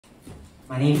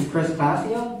My name is Chris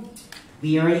Clacio.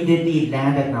 We already did the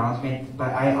land acknowledgement,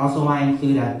 but I also want to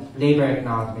include a labor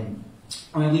acknowledgement.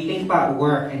 When we think about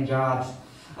work and jobs,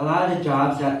 a lot of the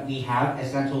jobs that we have,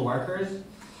 essential workers,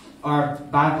 are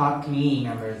BIPOC community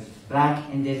members, Black,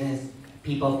 Indigenous,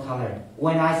 people of color.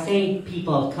 When I say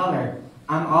people of color,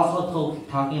 I'm also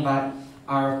talking about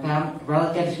our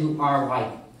relatives who are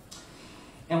white.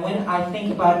 And when I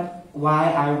think about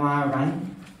why I want to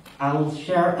run, I will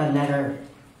share a letter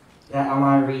that I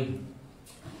want to read.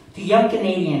 To young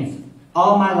Canadians,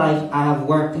 all my life I have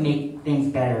worked to make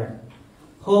things better.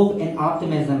 Hope and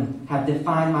optimism have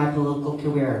defined my political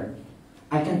career.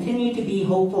 I continue to be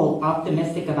hopeful,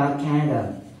 optimistic about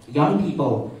Canada. Young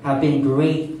people have been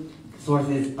great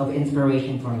sources of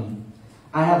inspiration for me.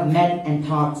 I have met and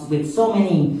talked with so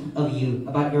many of you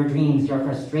about your dreams, your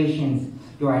frustrations,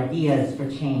 your ideas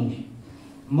for change.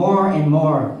 More and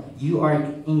more, you are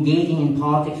engaging in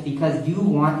politics because you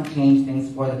want to change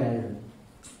things for the better.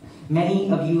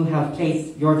 Many of you have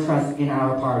placed your trust in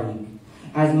our party.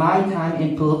 As my time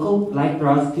in political life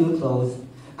draws to a close,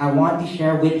 I want to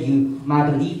share with you my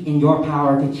belief in your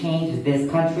power to change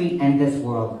this country and this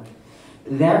world.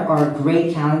 There are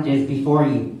great challenges before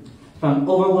you, from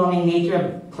overwhelming nature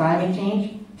of climate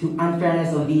change to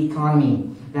unfairness of the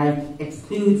economy that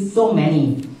excludes so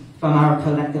many from our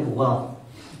collective wealth,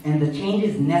 and the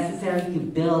changes necessary to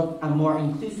build a more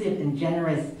inclusive and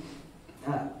generous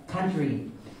country.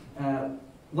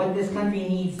 What this country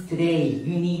needs today,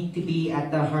 you need to be at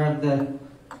the heart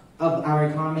of our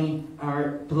economy,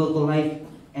 our political life,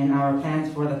 and our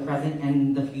plans for the present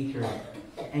and the future.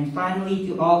 And finally,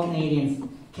 to all Canadians,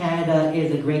 Canada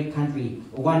is a great country,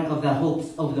 one of the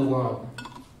hopes of the world.